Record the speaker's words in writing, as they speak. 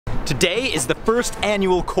Today is the first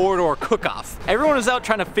annual Corridor Cook-Off. Everyone is out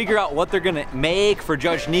trying to figure out what they're gonna make for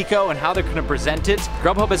Judge Niko and how they're gonna present it.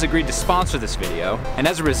 Grubhub has agreed to sponsor this video, and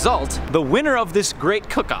as a result, the winner of this great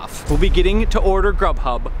cook-off will be getting to order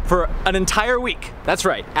Grubhub for an entire week. That's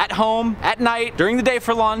right, at home, at night, during the day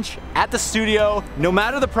for lunch, at the studio, no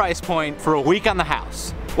matter the price point, for a week on the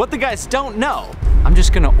house. What the guys don't know, I'm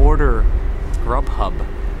just gonna order Grubhub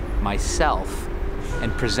myself and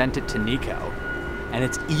present it to Niko. And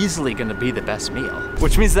it's easily gonna be the best meal.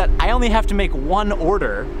 Which means that I only have to make one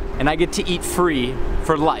order and I get to eat free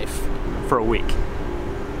for life for a week.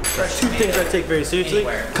 There's two things I take very seriously,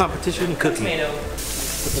 competition and cooking.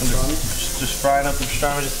 Just frying up the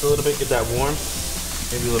pastrami just a little bit, get that warm.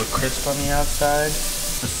 Maybe a little crisp on the outside. A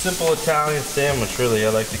simple Italian sandwich, really. I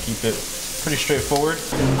like to keep it pretty straightforward.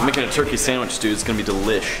 I'm making a turkey sandwich, dude. It's gonna be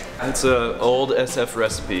delish. It's an old SF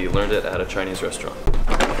recipe. Learned it at a Chinese restaurant.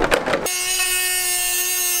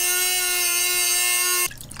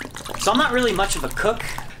 So I'm not really much of a cook. So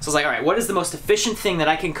I was like, all right, what is the most efficient thing that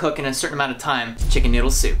I can cook in a certain amount of time? Chicken noodle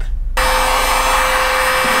soup.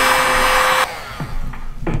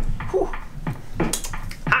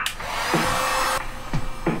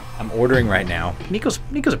 I'm ordering right now. Niko's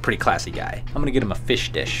a pretty classy guy. I'm gonna get him a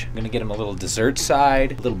fish dish. I'm gonna get him a little dessert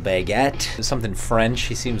side, a little baguette, something French.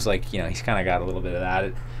 He seems like, you know, he's kind of got a little bit of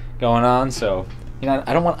that going on. So, you know,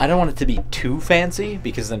 I don't want it to be too fancy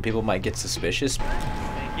because then people might get suspicious.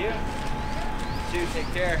 Thank you. Dude,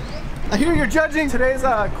 take care. I hear you're judging today's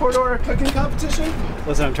Corridor cooking competition.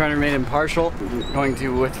 Listen, I'm trying to remain impartial. I'm going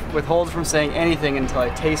to withhold from saying anything until I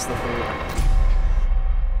taste the food.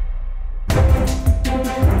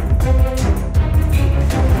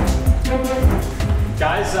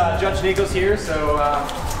 Guys, Judge Niko's here, so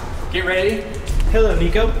get ready. Hello,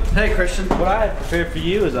 Niko. Hey, Christian. What I have prepared for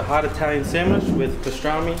you is a hot Italian sandwich with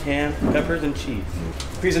pastrami, ham, peppers, and cheese.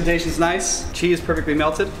 Presentation's nice. Cheese perfectly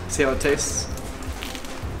melted. See how it tastes.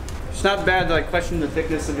 It's not bad to question the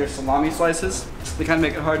thickness of your salami slices. They kind of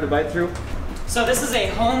make it hard to bite through. So this is a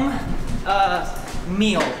home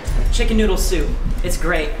meal, chicken noodle soup. It's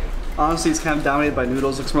great. Honestly, it's kind of dominated by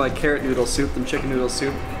noodles. Looks more like carrot noodle soup than chicken noodle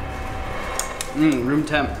soup. Room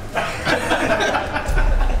temp. It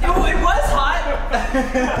was hot.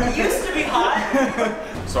 It used to be hot.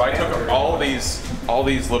 So I took all these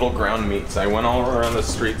little ground meats. I went all around the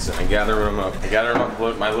streets and I gathered them up. I gathered them up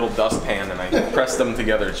with my little dustpan and I pressed them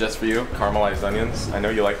together just for you. Caramelized onions. I know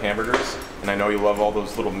you like hamburgers and I know you love all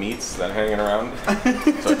those little meats that are hanging around.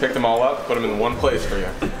 So I picked them all up, put them in one place for you.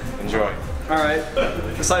 Enjoy. All right.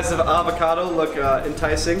 The slices of avocado look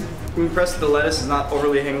enticing. I'm impressed that the lettuce is not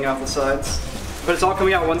overly hanging off the sides, but it's all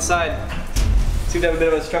coming out one side. Seemed to have a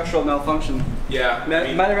bit of a structural malfunction. Yeah.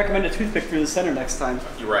 Might I recommend a toothpick through the center next time?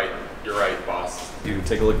 You're right, boss. Dude,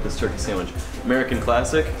 take a look at this turkey sandwich. American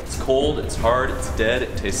classic. It's cold, it's hard, it's dead,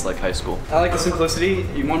 it tastes like high school. I like the simplicity.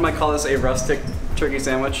 One might call this a rustic turkey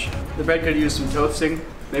sandwich. The bread could use some toasting,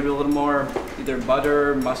 maybe a little more either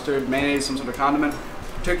butter, mustard, mayonnaise, some sort of condiment.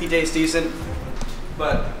 Turkey tastes decent,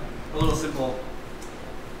 but a little simple.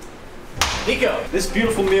 Niko, this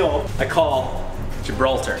beautiful meal I call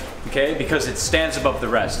Gibraltar, okay? Because it stands above the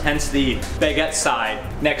rest. Hence the baguette side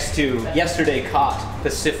next to yesterday caught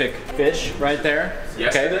Pacific fish right there.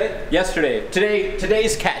 Yesterday? Okay? Yesterday.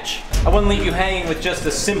 Today's catch. I wouldn't leave you hanging with just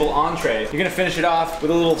a simple entree. You're gonna finish it off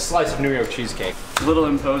with a little slice of New York cheesecake. A little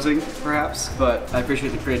imposing, perhaps, but I appreciate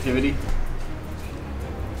the creativity.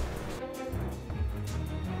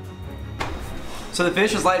 So the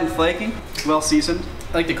fish is light and flaky, well seasoned.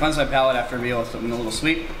 I like to cleanse my palate after a meal with something a little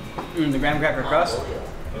sweet. The graham cracker crust,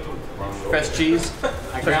 fresh cheese,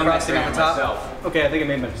 graham frosting on the top. Okay, I think I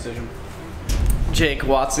made my decision. Jake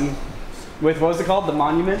Watson, with what was it called? The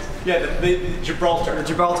Monument? Yeah, the Gibraltar. The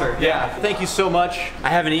Gibraltar. Yeah. Thank you so much. I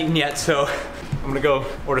haven't eaten yet, so I'm gonna go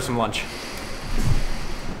order some lunch.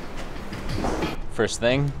 First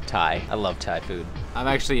thing, Thai. I love Thai food. I'm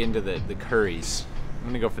actually into the curries. I'm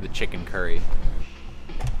gonna go for the chicken curry.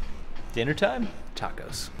 Dinner time?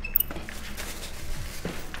 Tacos.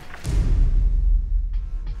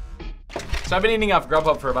 So I've been eating off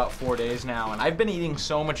Grubhub for about 4 days now, and I've been eating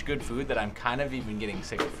so much good food that I'm kind of even getting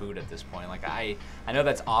sick of food at this point. Like I know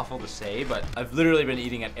that's awful to say, but I've literally been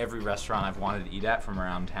eating at every restaurant I've wanted to eat at from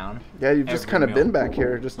around town. Yeah, you've just kind of been back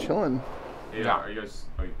here, just chilling. Yeah. Are you guys?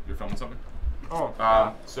 You're filming something?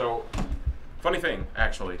 Oh. So, funny thing,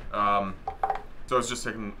 actually. So I was just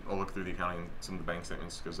taking a look through the accounting, some of the bank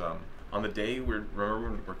statements, because on the day remember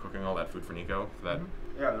when we're cooking all that food for Niko?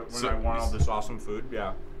 Yeah, when I want all this awesome food.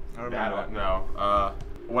 Yeah. I remember that. No.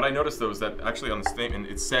 What I noticed though is that actually on the statement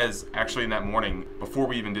it says actually in that morning before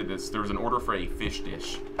we even did this there was an order for a fish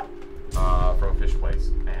dish from a fish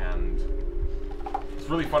place, and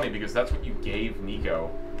really funny because that's what you gave Niko,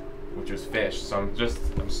 which was fish. So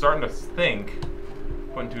I'm starting to think,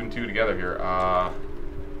 putting 2 and 2 together here. I'm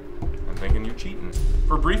thinking you're cheating.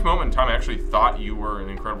 For a brief moment in time, I actually thought you were an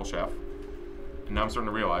incredible chef, and now I'm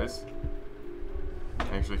starting to realize,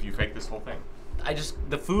 actually, if you faked this whole thing. I just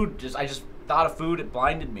thought of food. It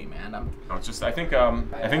blinded me, man. No, it's just I think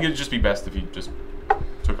it'd just be best if you just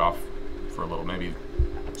took off for a little, maybe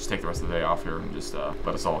just take the rest of the day off here and just let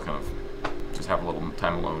us all kind of just have a little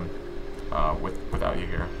time alone without you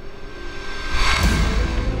here.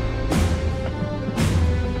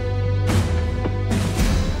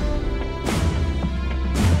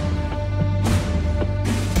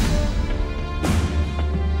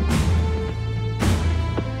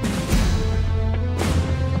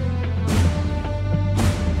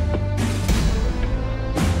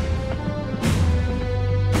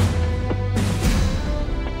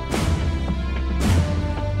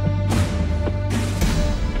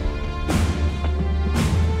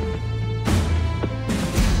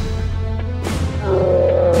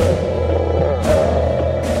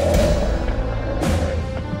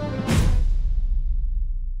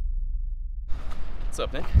 What's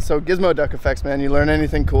up, Nick? So Gizmo duck effects, man. You learn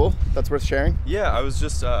anything cool that's worth sharing? Yeah, I was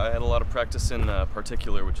just, I had a lot of practice in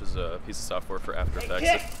Particular, which is a piece of software for After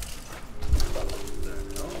Effects.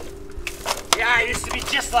 Yeah, I used to be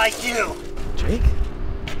just like you. Jake?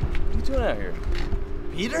 What are you doing out here?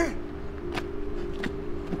 Peter?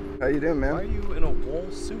 How you doing, man? Why are you in a wool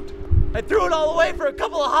suit? I threw it all away for a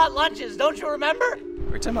couple of hot lunches, don't you remember?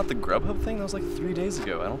 Are you talking about the Grubhub thing? That was like 3 days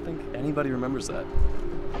ago. I don't think anybody remembers that.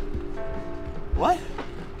 What?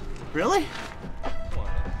 Really?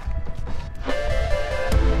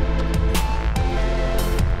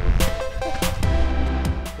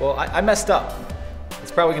 Well, I messed up.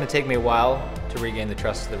 It's probably gonna take me a while to regain the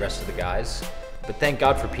trust of the rest of the guys, but thank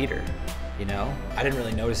God for Peter. You know, I didn't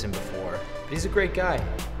really notice him before, but he's a great guy.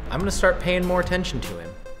 I'm gonna start paying more attention to him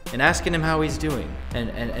and asking him how he's doing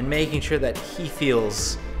and making sure that he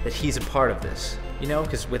feels that he's a part of this. You know,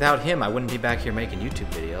 because without him, I wouldn't be back here making YouTube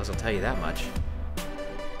videos, I'll tell you that much.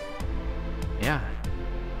 Yeah,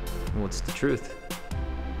 well, it's the truth.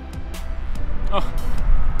 Oh,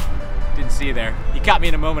 didn't see you there. You caught me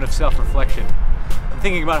in a moment of self-reflection. I'm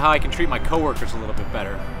thinking about how I can treat my coworkers a little bit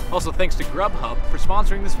better. Also, thanks to Grubhub for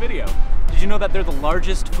sponsoring this video. Did you know that they're the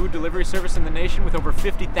largest food delivery service in the nation with over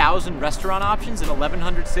 50,000 restaurant options in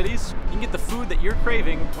 1,100 cities? You can get the food that you're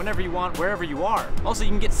craving whenever you want, wherever you are. Also,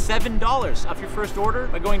 you can get $7 off your first order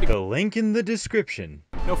by going to the link in the description.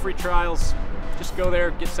 No free trials. Just go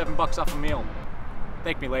there, get $7 off a meal.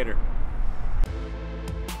 Thank me later.